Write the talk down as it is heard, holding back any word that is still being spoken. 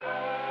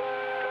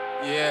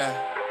Yeah.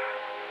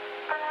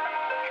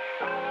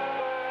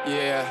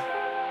 Yeah.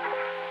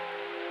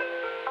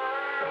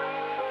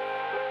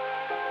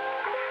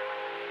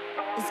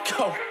 Let's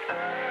go.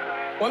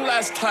 One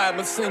last time,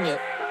 let's sing it.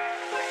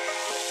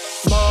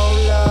 More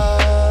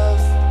love.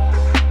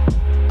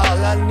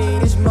 All I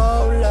need is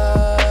more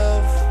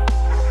love.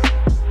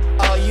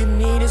 All you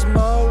need is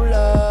more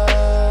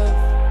love.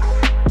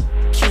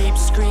 Keep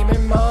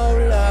screaming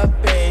more love,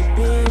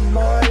 baby.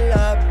 More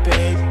love,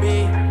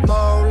 baby.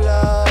 More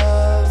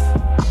love.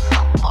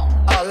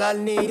 All I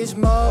need is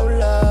more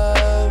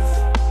love.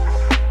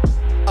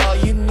 All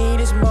you need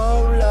is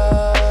more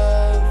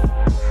love.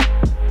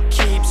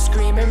 Keep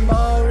screaming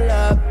more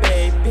love,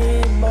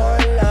 baby. More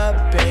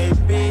love,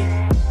 baby.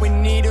 We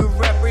need a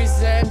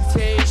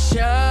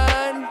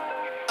representation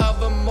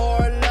of a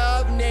more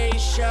love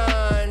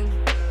nation.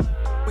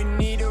 We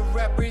need a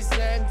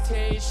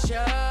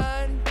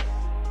representation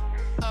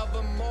of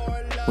a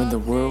more love. When the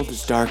world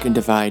is dark and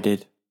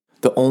divided,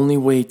 the only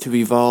way to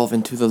evolve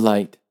into the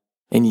light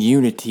and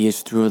unity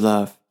is through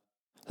love.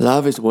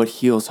 Love is what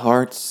heals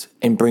hearts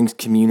and brings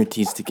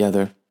communities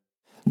together.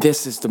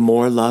 This is the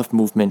More Love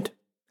movement.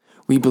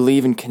 We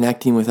believe in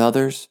connecting with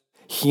others,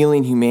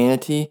 healing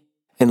humanity,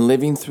 and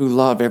living through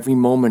love every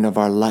moment of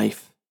our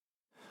life.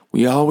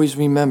 We always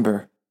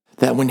remember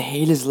that when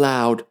hate is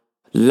loud,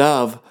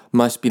 love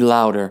must be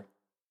louder.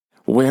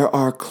 Wear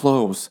our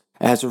clothes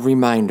as a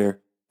reminder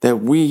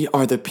that we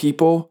are the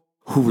people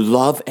who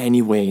love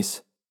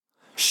anyways.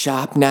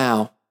 Shop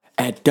now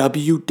at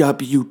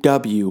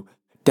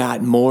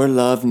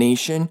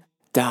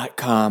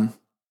www.morelovenation.com.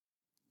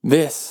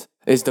 This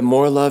is the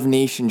More Love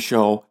Nation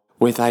Show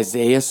with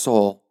Isaiah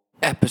Soul,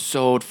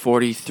 Episode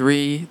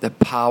 43, The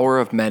Power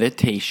of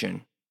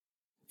Meditation.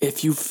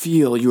 If you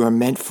feel you are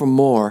meant for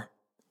more,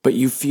 but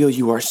you feel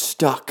you are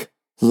stuck,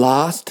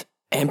 lost,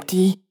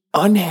 empty,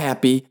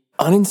 unhappy,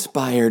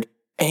 uninspired,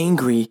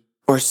 angry,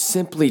 or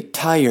simply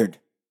tired,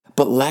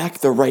 but lack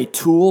the right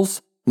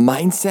tools,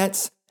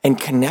 mindsets, and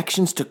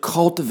connections to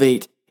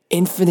cultivate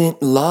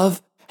infinite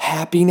love,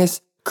 happiness,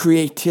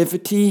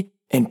 creativity,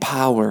 and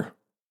power.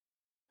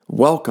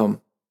 Welcome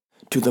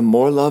to the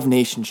More Love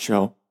Nation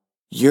Show,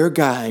 your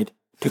guide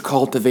to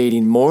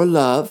cultivating more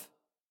love,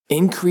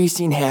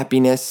 increasing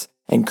happiness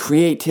and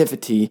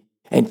creativity,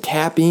 and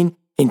tapping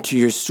into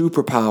your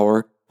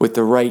superpower with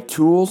the right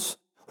tools,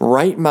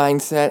 right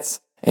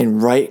mindsets,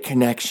 and right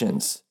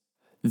connections.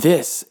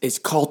 This is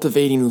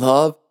Cultivating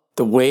Love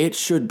the Way It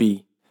Should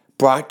Be,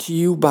 brought to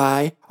you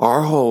by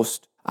our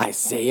host,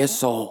 Isaiah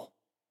Soul.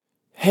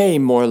 Hey,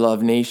 More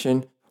Love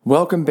Nation.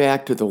 Welcome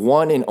back to the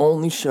one and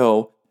only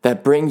show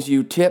that brings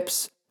you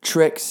tips,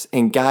 tricks,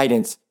 and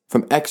guidance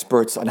from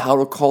experts on how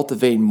to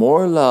cultivate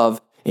more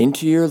love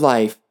into your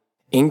life,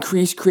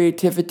 increase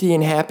creativity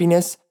and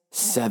happiness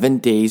 7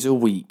 days a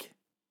week.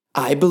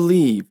 I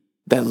believe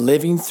that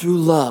living through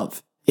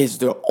love is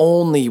the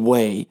only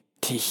way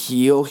to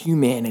heal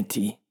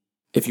humanity.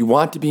 If you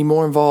want to be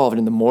more involved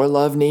in the More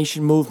Love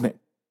Nation movement,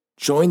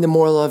 join the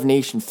More Love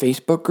Nation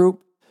Facebook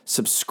group,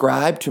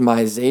 subscribe to my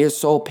Isaiah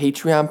Soul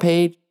Patreon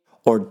page,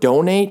 or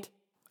donate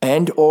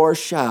and or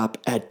shop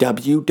at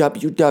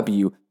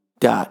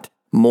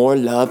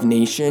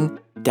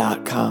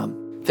www.morelovenation.com.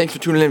 Thanks for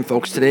tuning in,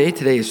 folks. Today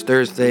is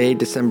Thursday,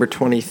 December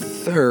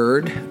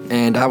 23rd,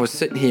 and I was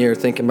sitting here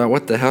thinking about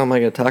what the hell am I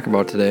going to talk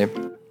about today?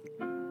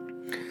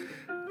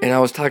 And I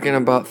was talking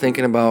about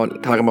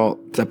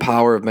the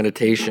power of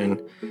meditation.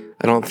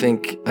 I don't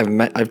think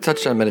I've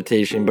touched on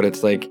meditation, but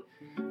it's like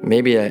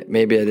maybe I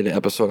did an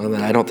episode on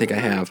that. I don't think I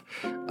have.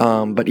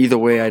 But either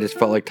way, I just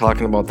felt like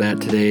talking about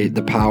that today,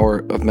 the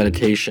power of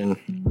meditation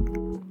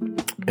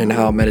and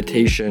how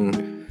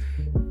meditation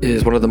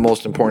is one of the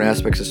most important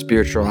aspects of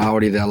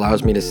spirituality that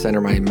allows me to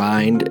center my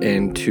mind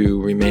and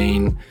to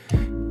remain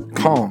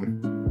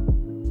calm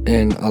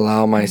and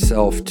allow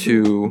myself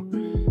to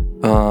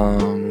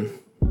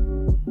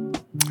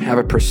have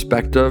a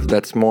perspective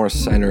that's more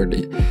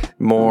centered,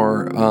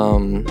 more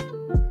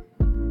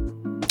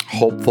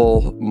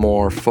hopeful,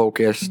 more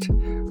focused,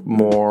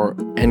 more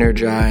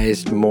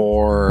energized,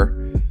 more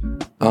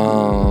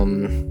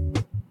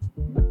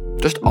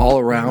just all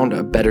around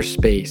a better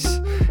space.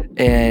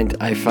 And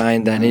I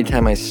find that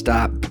anytime I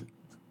stop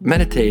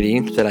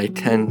meditating, that I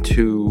tend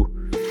to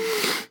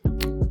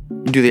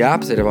do the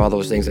opposite of all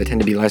those things. I tend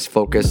to be less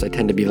focused. I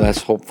tend to be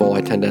less hopeful.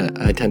 I tend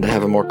to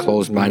have a more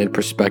closed-minded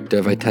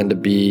perspective. I tend to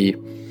be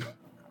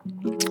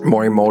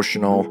more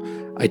emotional.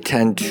 I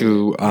tend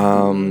to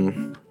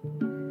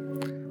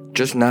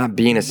just not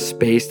be in a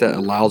space that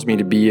allows me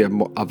to be of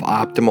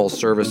optimal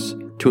service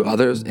to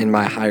others in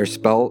my higher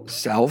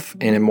self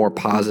and a more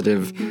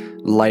positive,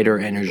 lighter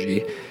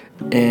energy.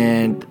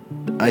 And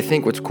I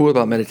think what's cool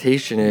about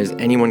meditation is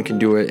anyone can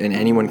do it and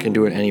anyone can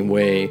do it any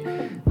way,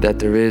 that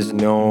there is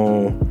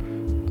no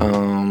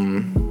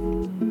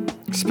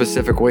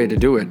specific way to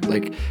do it.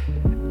 Like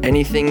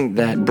anything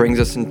that brings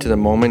us into the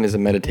moment is a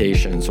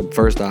meditation. So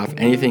first off,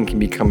 anything can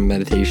become a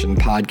meditation.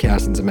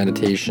 Podcasting's a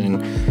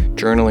meditation,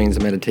 journaling's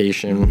a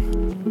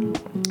meditation,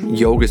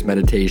 yoga's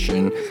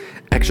meditation,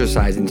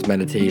 exercising's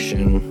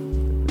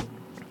meditation.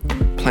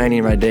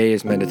 planning my day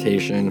is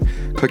meditation.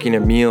 Cooking a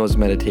meal is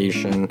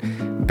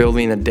meditation.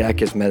 Building a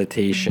deck is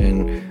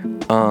meditation.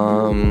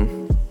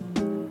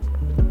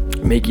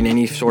 Making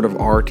any sort of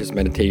art is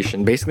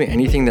meditation. Basically,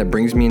 anything that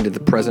brings me into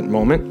the present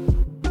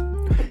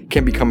moment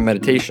can become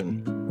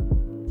meditation.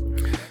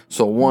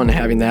 So one,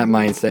 having that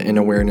mindset and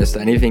awareness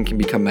that anything can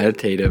become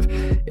meditative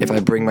if I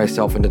bring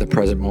myself into the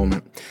present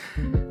moment.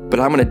 But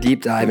I'm going to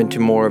deep dive into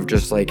more of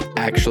just like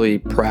actually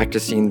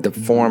practicing the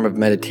form of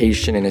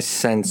meditation in a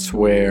sense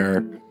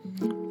where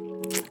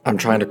I'm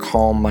trying to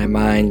calm my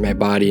mind, my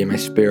body, and my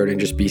spirit and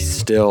just be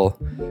still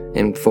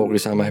and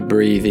focus on my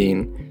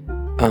breathing.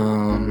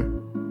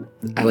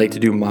 I like to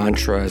do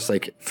mantras.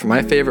 Like, for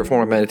my favorite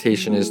form of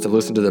meditation is to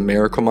listen to the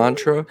Miracle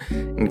Mantra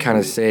and kind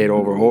of say it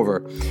over and over.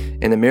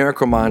 And the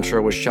Miracle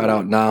Mantra was shout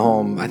out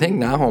Nahum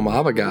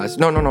Avagaz.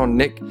 No.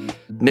 Nick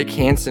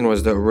Hansen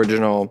was the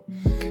original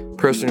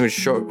person who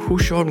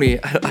showed me.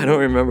 I don't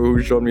remember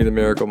who showed me the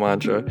Miracle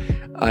Mantra.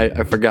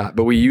 I forgot.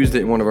 But we used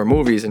it in one of our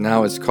movies, and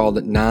now it's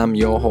called Nam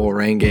Myoho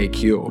Renge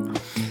Kyo.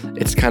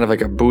 It's kind of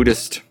like a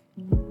Buddhist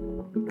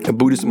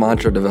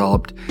mantra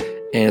developed.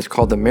 And it's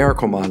called the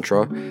Miracle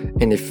Mantra.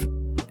 And if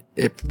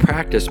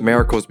practice,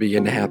 miracles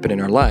begin to happen in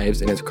our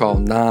lives. And it's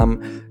called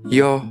Nam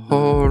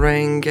Myoho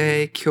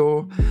Renge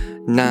Kyo.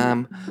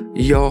 Nam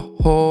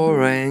Myoho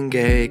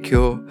Renge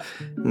Kyo.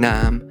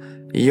 Nam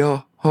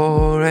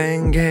Myoho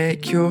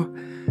Renge Kyo.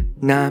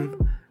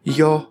 Nam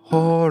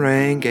Myoho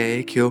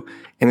Renge Kyo.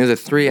 And there's a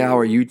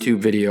 3-hour YouTube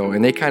video,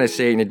 and they kind of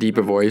say it in a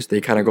deeper voice. They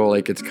kind of go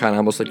like, it's kind of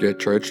almost like you're at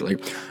church, like,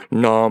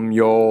 Nam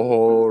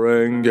Myoho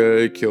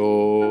Renge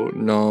Kyo,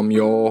 Nam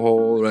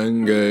Myoho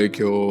Renge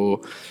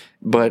Kyo.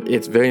 But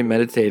it's very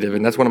meditative,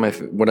 and that's one of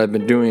what I've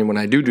been doing when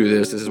I do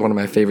this. This is one of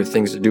my favorite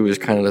things to do, is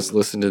kind of just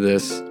listen to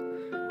this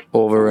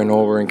over and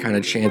over and kind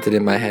of chant it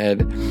in my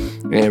head.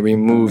 And it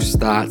removes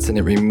thoughts, and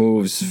it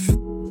removes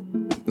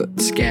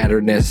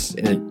scatteredness,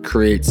 and it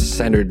creates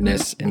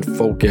centeredness and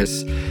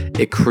focus.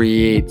 It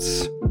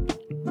creates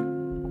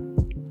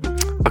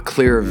a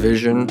clearer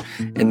vision,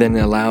 and then it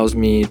allows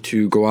me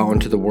to go out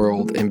into the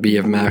world and be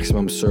of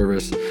maximum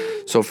service.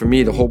 So for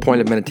me, the whole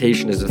point of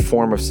meditation is a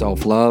form of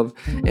self-love,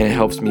 and it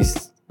helps me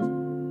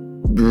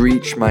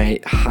reach my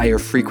higher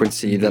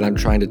frequency that I'm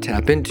trying to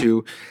tap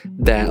into,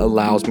 that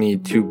allows me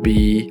to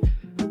be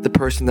the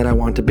person that I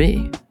want to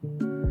be.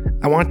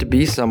 I want to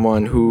be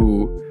someone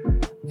who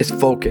is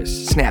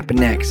focused, snapping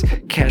necks,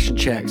 cashing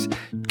checks,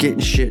 getting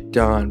shit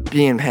done,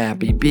 being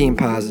happy, being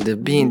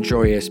positive, being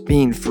joyous,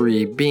 being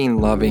free, being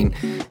loving.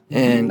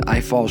 And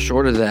I fall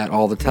short of that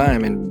all the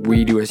time, and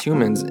we do as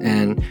humans.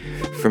 And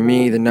for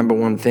me, the number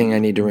one thing I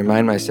need to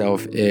remind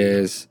myself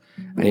is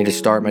I need to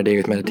start my day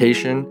with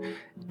meditation.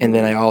 And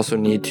then I also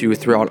need to,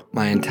 throughout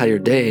my entire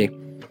day,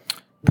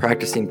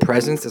 practicing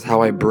presence is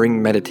how I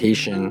bring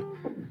meditation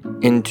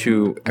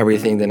into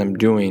everything that I'm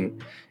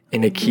doing.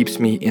 And it keeps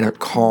me in a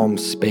calm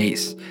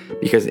space,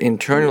 because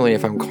internally,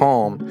 if I'm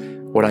calm,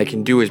 what I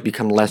can do is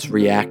become less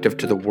reactive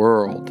to the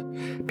world.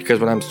 Because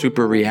when I'm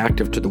super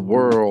reactive to the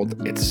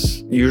world,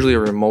 it's usually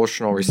an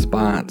emotional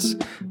response.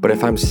 But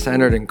if I'm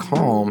centered and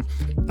calm,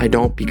 I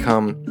don't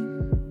become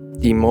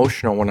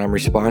emotional when I'm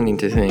responding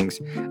to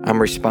things.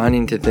 I'm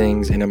responding to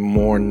things in a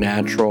more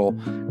natural,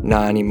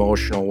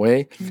 non-emotional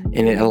way,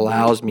 and it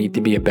allows me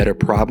to be a better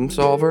problem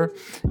solver.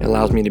 It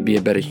allows me to be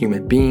a better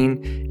human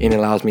being, and it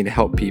allows me to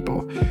help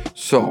people.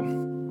 So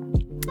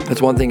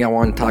that's one thing I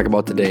want to talk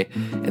about today.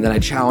 And then I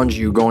challenge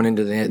you going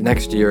into the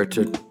next year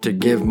to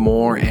give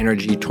more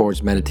energy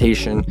towards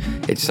meditation.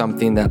 It's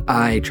something that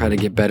I try to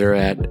get better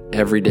at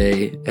every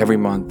day, every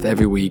month,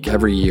 every week,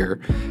 every year.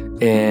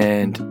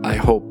 And I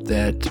hope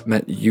that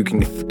you can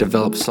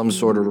develop some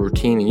sort of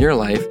routine in your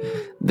life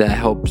that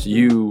helps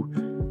you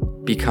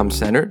become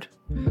centered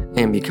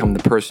and become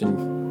the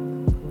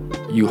person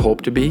you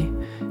hope to be,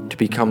 to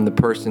become the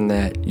person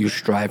that you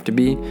strive to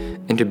be.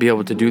 And to be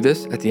able to do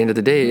this at the end of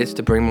the day is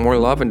to bring more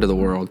love into the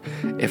world.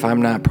 If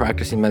I'm not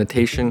practicing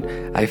meditation,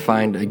 I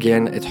find,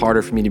 again, it's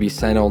harder for me to be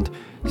settled.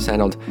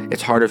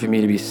 It's harder for me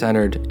to be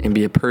centered and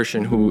be a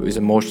person who is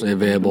emotionally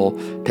available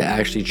to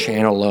actually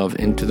channel love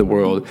into the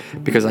world,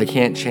 because I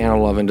can't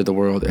channel love into the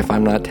world if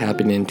I'm not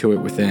tapping into it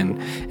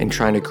within and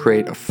trying to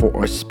create a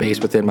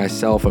space within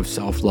myself of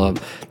self-love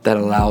that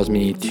allows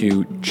me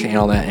to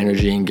channel that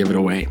energy and give it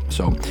away.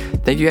 So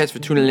thank you guys for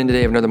tuning in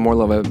today of another More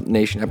Love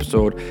Nation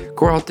episode.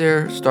 Go out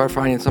there, start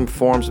finding some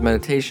forms of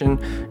meditation,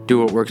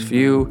 do what works for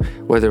you,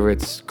 whether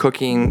it's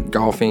cooking,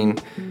 golfing,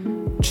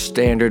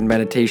 standard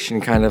meditation,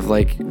 kind of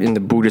like in the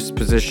Buddhist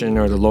position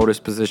or the lotus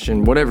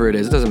position, whatever it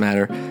is, it doesn't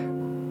matter.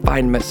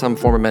 Find some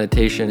form of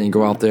meditation and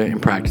go out there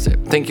and practice it.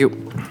 Thank you.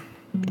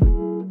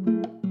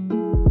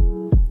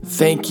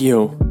 Thank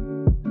you.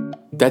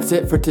 That's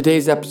it for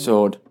today's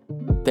episode.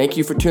 Thank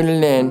you for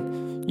tuning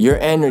in. Your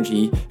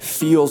energy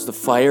fuels the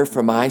fire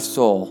for my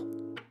soul.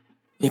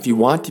 If you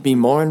want to be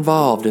more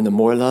involved in the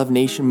More Love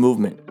Nation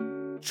movement,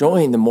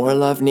 join the More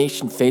Love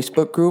Nation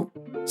Facebook group,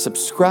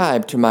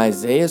 subscribe to my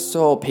Isaiah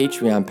Soul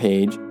Patreon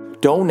page,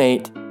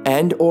 donate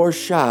and or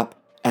shop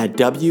at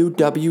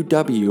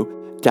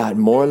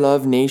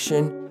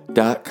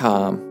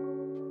www.morelovenation.com.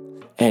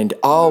 And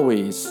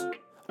always,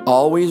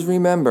 always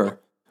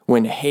remember,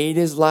 when hate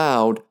is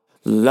loud,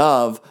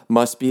 love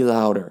must be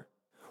louder.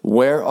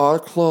 Wear our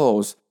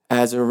clothes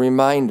as a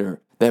reminder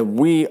that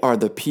we are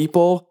the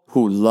people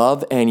who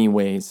love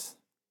anyways.